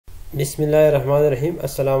Bismillahirrahmanirrahim.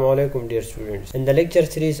 Assalamu alaikum, dear students. In the lecture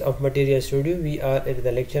series of Material Studio, we are at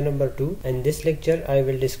the lecture number 2. In this lecture, I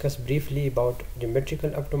will discuss briefly about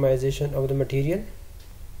geometrical optimization of the material.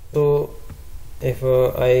 So, if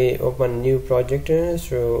I open new project,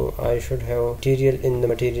 so I should have material in the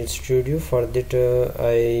Material Studio. For that,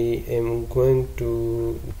 I am going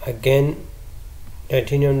to again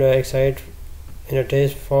titanium dioxide in a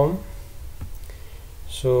test form.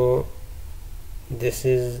 So this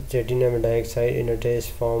is titanium dioxide in a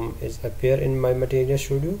test form is appear in my Material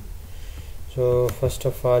Studio. So first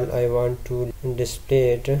of all, I want to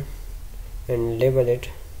display it and label it.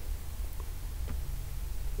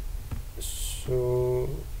 So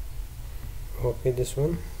okay, this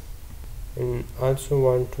one, and also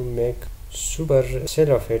want to make supercell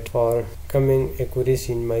of it for coming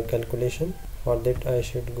accuracy in my calculation. For that, I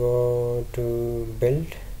should go to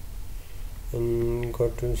build and go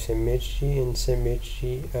to symmetry. In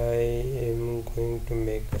symmetry, I am going to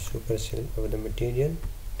make a supercell of the material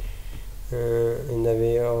in the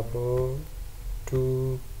way of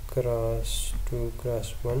 2 cross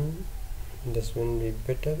 1. This will be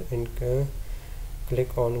better, and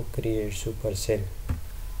click on create supercell.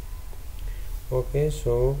 Okay,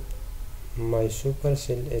 so my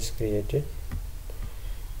supercell is created.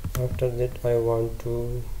 After that, I want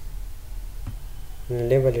to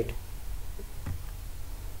label it.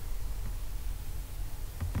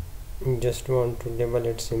 Just want to label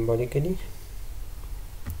it symbolically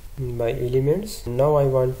by elements. Now I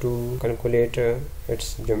want to calculate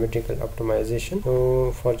its geometrical optimization.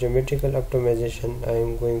 So for geometrical optimization, I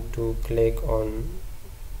am going to click on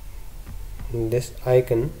this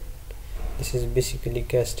icon. This is basically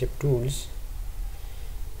CAD tools.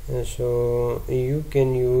 So you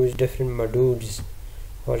can use different modules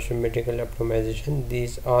for geometrical optimization.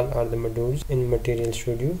 These all are the modules in Material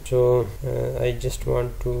Studio. So I just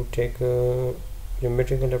want to take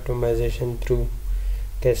geometrical optimization through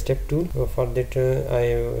CAD tool. So for that,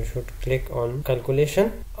 I should click on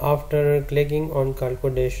calculation. After clicking on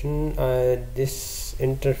calculation, this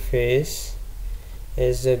interface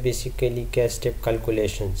is basically CAD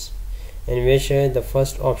calculations, in which the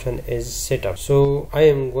first option is setup. So I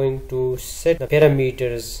am going to set the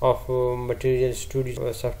parameters of Material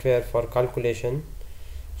Studio software for calculation.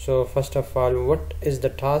 So first of all, what is the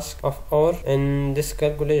task of our in this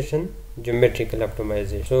calculation? Geometrical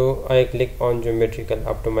optimization. So I click on geometrical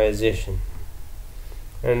optimization,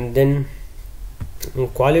 and then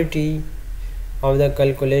quality of the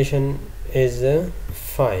calculation is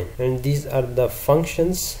fine, and these are the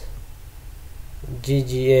functions,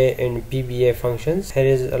 GGA and PBA functions. Here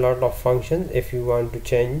is a lot of functions if you want to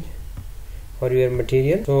change for your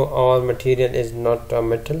material. So our material is not a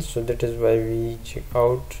metal, so that is why we check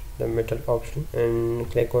out the metal option and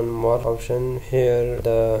click on more option. Here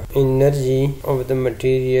the energy of the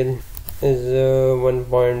material is 1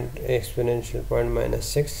 exponential point minus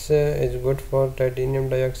 6 is good for titanium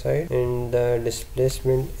dioxide, and the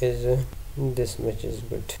displacement is this much is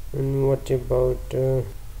good. And what about the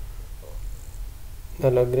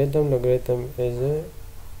logarithm is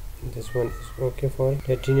this one is okay for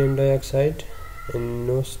titanium dioxide, and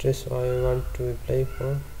no stress I want to apply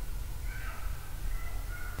for.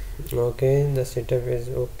 Okay, the setup is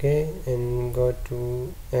okay, and go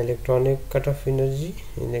to electronic cutoff energy.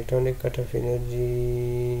 Electronic cutoff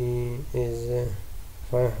energy is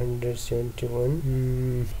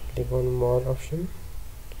 571. Click on more option.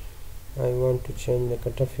 I want to change the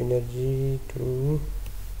cutoff energy to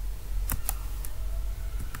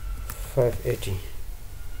 580,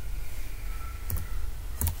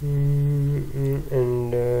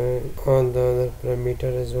 and all the other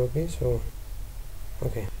parameter is okay. So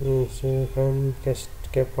okay, so from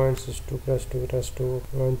cap points is 2 cross 2 cross 2.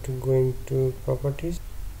 I want to go into properties.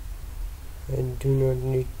 I do not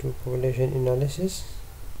need to population analysis,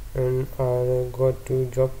 and I'll go to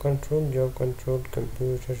job control.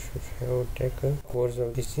 Computer should have take a course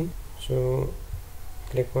of DC. So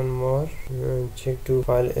click on more and check to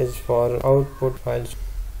file is for output files.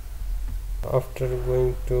 After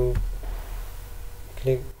going to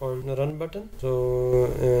click on the run button. So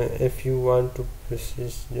if you want to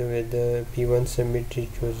proceed with the P1 symmetry,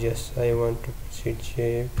 choose yes. I want to proceed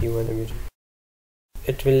P1 symmetry.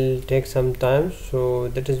 It will take some time, so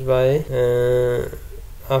that is why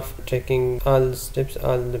after checking all the steps,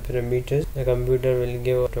 all the parameters, the computer will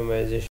give optimization.